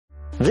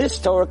This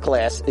Torah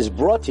class is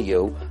brought to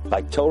you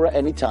by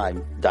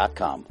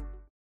TorahAnytime.com.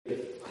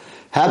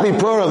 Happy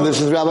Purim.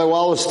 This is Rabbi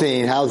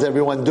Wallerstein. How's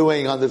everyone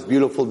doing on this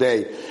beautiful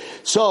day?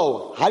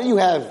 So, how do you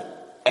have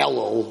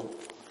Elul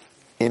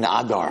in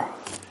Adar?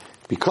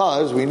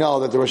 Because we know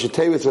that the Rosh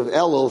Hashanah of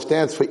Elul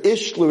stands for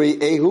Ishluri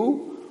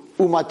Ehu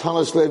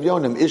Umatanos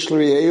Levyonim.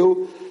 Ishluri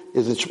Ehu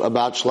is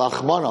about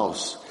Shlach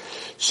Manos.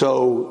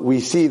 So we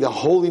see the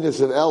holiness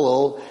of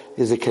Elul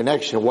is a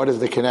connection. What is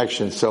the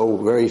connection? So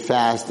very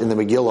fast in the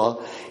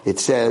Megillah, it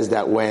says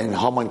that when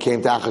Haman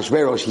came to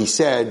Achashverosh, he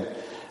said,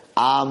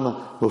 Am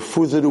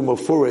Mefuzadu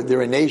Mefurid.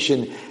 They're a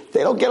nation, they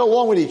don't get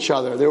along with each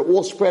other. They're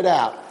all spread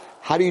out.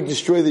 How do you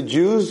destroy the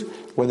Jews?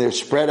 When they're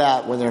spread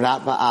out, when they're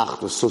not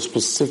ba'achdus. So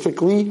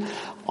specifically,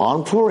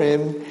 on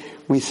Purim,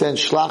 we send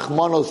Shlach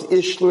Manos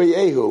Ishluri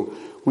Ehu.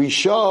 We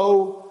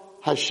show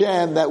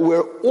Hashem that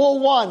we're all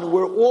one,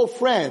 we're all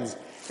friends.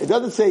 It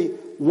doesn't say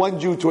one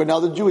Jew to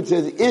another Jew. It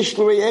says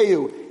Ishluri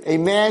Ehu, a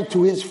man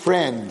to his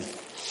friend.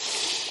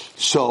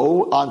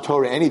 So, on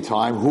Torah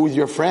Anytime, who's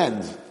your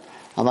friend?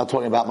 I'm not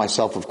talking about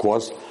myself, of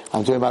course.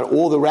 I'm talking about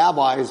all the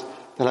rabbis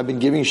that have been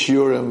giving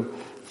shiurim,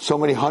 so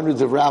many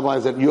hundreds of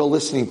rabbis that you're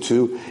listening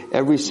to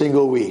every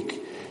single week.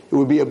 It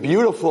would be a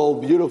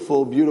beautiful,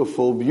 beautiful,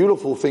 beautiful,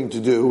 beautiful thing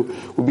to do,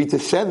 would be to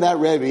send that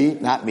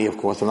Rebbe, not me, of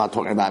course, I'm not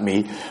talking about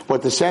me,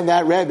 but to send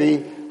that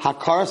Rebbe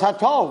Hakaras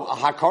Hatov, a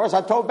Hakaras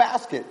Hatov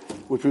basket,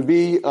 which would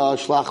be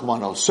Shlach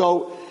Manos.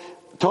 So,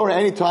 Torah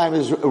Anytime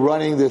is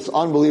running this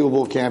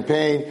unbelievable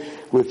campaign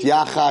with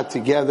Yachad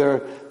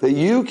together that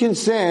you can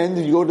send,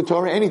 you go to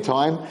Torah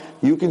Anytime,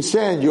 you can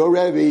send your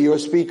Rebbe, your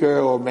speaker,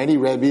 or many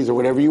Rebbes, or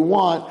whatever you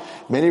want,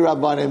 many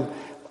Rabbanim,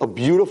 a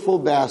beautiful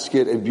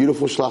basket, a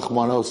beautiful Shlach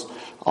Manos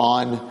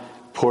on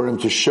Purim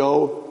to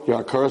show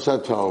your Hakaras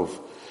Hatov.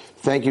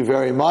 Thank you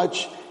very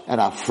much,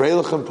 and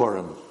Afrei Lechem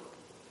Purim.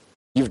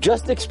 You've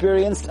just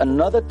experienced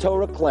another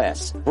Torah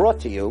class brought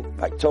to you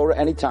by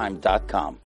TorahAnytime.com.